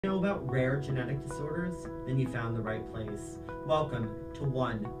Know about rare genetic disorders? Then you found the right place. Welcome to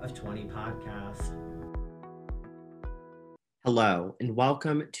One of 20 Podcast. Hello, and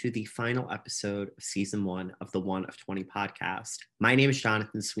welcome to the final episode of season 1 of the One of 20 podcast. My name is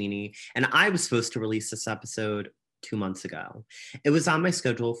Jonathan Sweeney, and I was supposed to release this episode 2 months ago. It was on my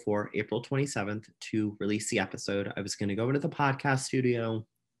schedule for April 27th to release the episode. I was going to go into the podcast studio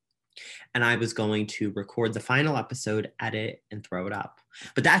and I was going to record the final episode, edit, and throw it up.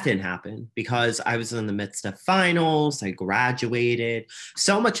 But that didn't happen because I was in the midst of finals. I graduated.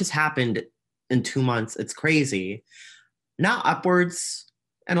 So much has happened in 2 months. It's crazy. Not upwards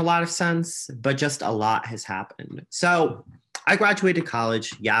in a lot of sense, but just a lot has happened. So I graduated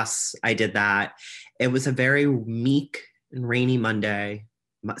college. Yes, I did that. It was a very meek and rainy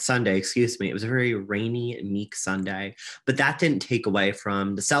Sunday, excuse me. It was a very rainy and meek Sunday, but that didn't take away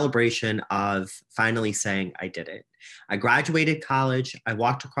from the celebration of finally saying I did it. I graduated college. I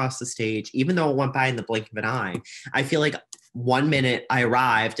walked across the stage, even though it went by in the blink of an eye. I feel like 1 minute I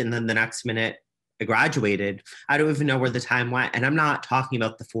arrived and then the next minute I graduated. I don't even know where the time went. And I'm not talking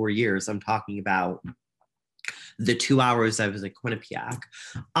about the 4 years. I'm talking about the 2 hours I was at Quinnipiac.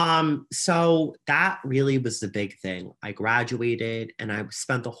 So that really was the big thing. I graduated and I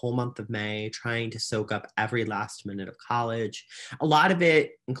spent the whole month of May trying to soak up every last minute of college. A lot of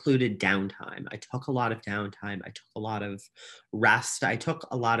it included downtime. I took a lot of downtime. I took a lot of rest. I took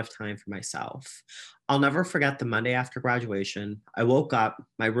a lot of time for myself. I'll never forget the Monday after graduation. I woke up,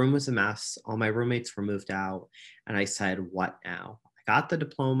 my room was a mess. All my roommates were moved out. And I said, what now? I got the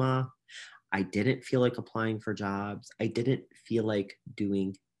diploma. I didn't feel like applying for jobs. I didn't feel like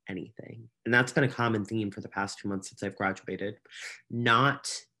doing anything. And that's been a common theme for the past 2 months since I've graduated.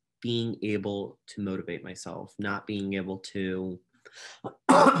 Not being able to motivate myself, not being able to,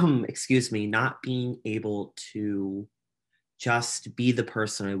 not being able to just be the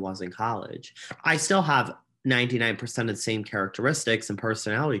person I was in college. I still have 99% of the same characteristics and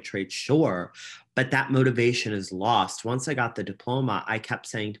personality traits, sure, but that motivation is lost. Once I got the diploma, I kept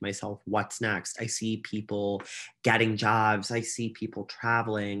saying to myself, what's next? I see people getting jobs. I see people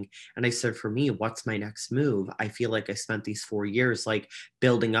traveling. And I said, for me, what's my next move? I feel like I spent these 4 years like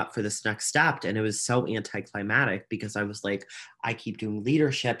building up for this next step. And it was so anticlimactic because I was like, I keep doing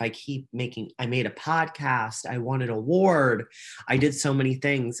leadership. I made a podcast. I won an award. I did so many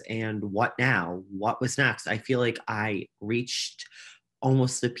things. And what now? What was next? I feel like I reached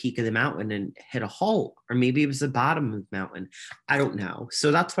almost the peak of the mountain and hit a halt, or maybe it was the bottom of the mountain. I don't know. So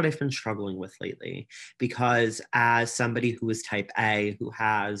that's what I've been struggling with lately, because as somebody who is type A, who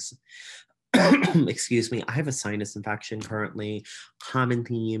has, excuse me, I have a sinus infection currently, common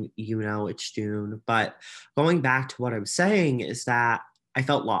theme, it's June. But going back to what I was saying is that I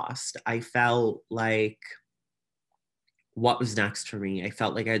felt lost. I felt like, what was next for me? I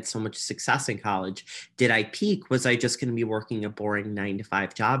felt like I had so much success in college. Did I peak? Was I just going to be working a boring 9 to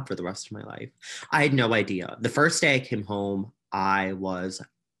 5 job for the rest of my life? I had no idea. The first day I came home, I was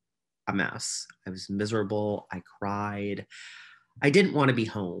a mess. I was miserable. I cried. I didn't want to be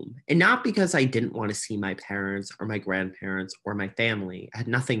home. And not because I didn't want to see my parents or my grandparents or my family. It had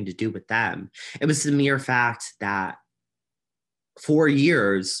nothing to do with them. It was the mere fact that 4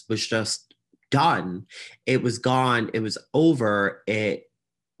 years was just done. It was gone. It was over. It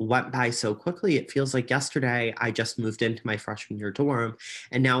went by so quickly. It feels like yesterday I just moved into my freshman year dorm,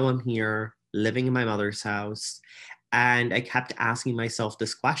 and now I'm here living in my mother's house. And I kept asking myself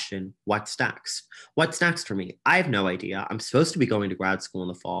this question: what's next? What's next for me? I have no idea. I'm supposed to be going to grad school in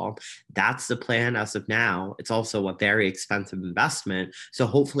the fall. That's the plan as of now. It's also a very expensive investment. So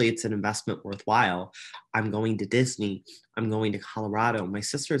hopefully it's an investment worthwhile. I'm going to Disney. I'm going to Colorado. My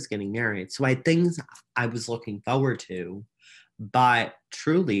sister's getting married. So I had things I was looking forward to. But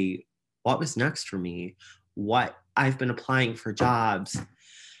truly, what was next for me? What I've been applying for jobs.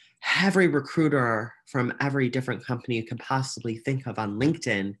 Every recruiter from every different company you can possibly think of on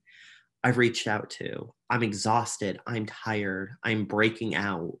LinkedIn, I've reached out to. I'm exhausted. I'm tired. I'm breaking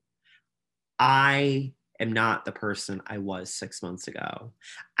out. I am not the person I was 6 months ago.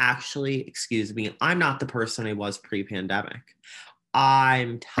 Actually, excuse me, I'm not the person I was pre-pandemic.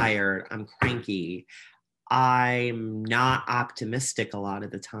 I'm tired. I'm cranky. I'm not optimistic a lot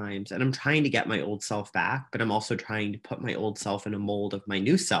of the times, and I'm trying to get my old self back, but I'm also trying to put my old self in a mold of my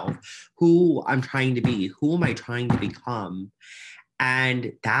new self, who I'm trying to be, who am I trying to become?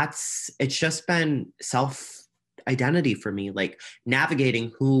 And it's just been self identity for me, like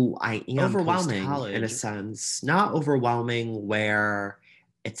navigating who I am. Overwhelming in a sense, not overwhelming where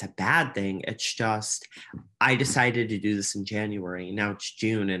it's a bad thing. It's just, I decided to do this in January. Now it's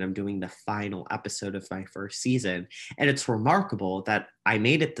June and I'm doing the final episode of my first season. And it's remarkable that I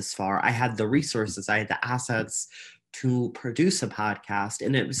made it this far. I had the resources, I had the assets to produce a podcast.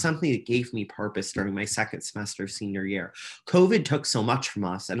 And it was something that gave me purpose during my second semester senior year. COVID took so much from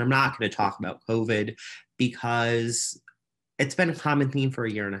us. And I'm not going to talk about COVID because it's been a common theme for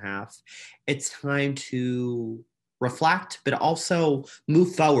a year and a half. It's time to reflect, but also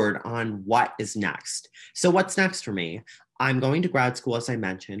move forward on what is next. So what's next for me? I'm going to grad school, as I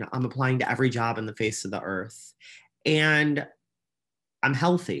mentioned. I'm applying to every job on the face of the earth. And I'm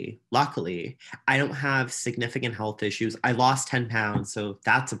healthy, luckily. I don't have significant health issues. I lost 10 pounds, so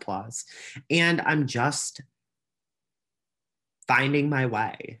that's a plus. And I'm just finding my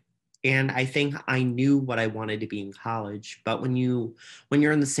way. And I think I knew what I wanted to be in college. But when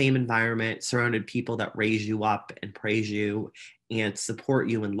you're in the same environment, surrounded people that raise you up and praise you and support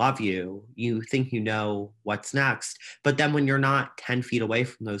you and love you, you think you know what's next. But then when you're not 10 feet away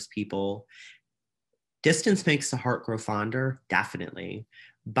from those people, distance makes the heart grow fonder, definitely.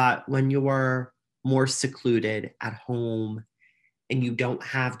 But when you're more secluded at home and you don't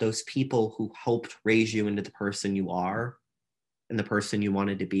have those people who helped raise you into the person you are, and the person you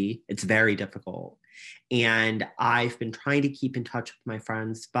wanted to be, it's very difficult. And I've been trying to keep in touch with my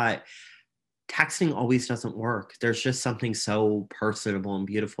friends, but texting always doesn't work. There's just something so personable and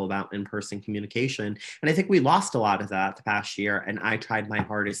beautiful about in-person communication. And I think we lost a lot of that the past year, and I tried my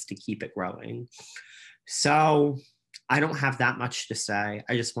hardest to keep it growing. So I don't have that much to say.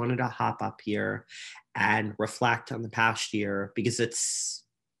 I just wanted to hop up here and reflect on the past year because it's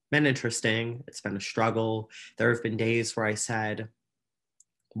been interesting. It's been a struggle. There have been days where I said,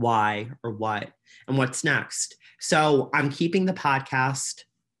 why or what, and what's next? So I'm keeping the podcast,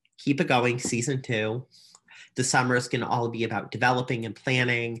 keep it going, season 2. The summer is going to all be about developing and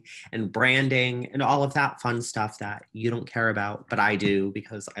planning and branding and all of that fun stuff that you don't care about, but I do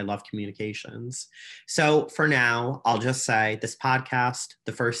because I love communications. So for now, I'll just say this podcast,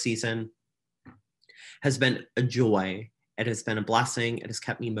 the first season, has been a joy. It has been a blessing. It has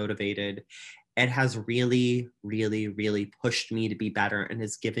kept me motivated. It has really, really, really pushed me to be better and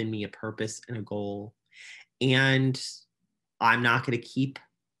has given me a purpose and a goal. And I'm not going to keep,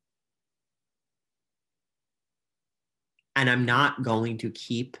 and I'm not going to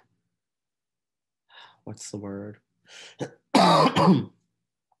keep, what's the word? And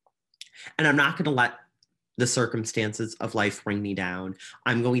I'm not going to let the circumstances of life bring me down.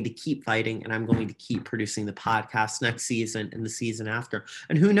 I'm going to keep fighting and I'm going to keep producing the podcast next season and the season after.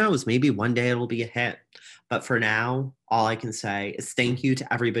 And who knows, maybe one day it'll be a hit. But for now, all I can say is thank you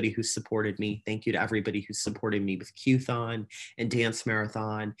to everybody who supported me. Thank you to everybody who supported me with Q-thon and Dance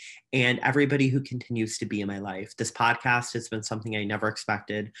Marathon and everybody who continues to be in my life. This podcast has been something I never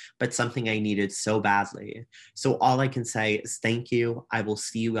expected, but something I needed so badly. So all I can say is thank you. I will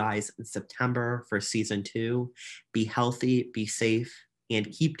see you guys in September for season 2. Be healthy, be safe, and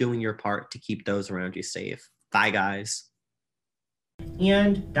keep doing your part to keep those around you safe. Bye, guys.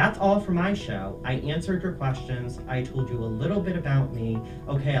 And that's all for my show. I answered your questions. I told you a little bit about me,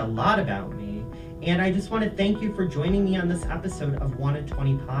 okay, a lot about me. And I just want to thank you for joining me on this episode of 1 of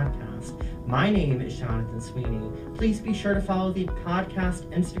 20 Podcast. My name is Jonathan Sweeney. Please be sure to follow the podcast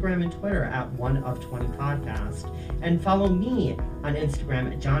Instagram and Twitter at 1 of 20 Podcast. And follow me on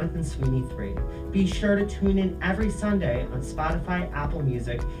Instagram at Jonathan Sweeney 3. Be sure to tune in every Sunday on Spotify, Apple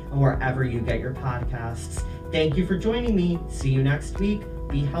Music, and wherever you get your podcasts. Thank you for joining me. See you next week.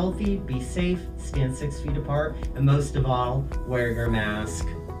 Be healthy, be safe, stand 6 feet apart, and most of all, wear your mask.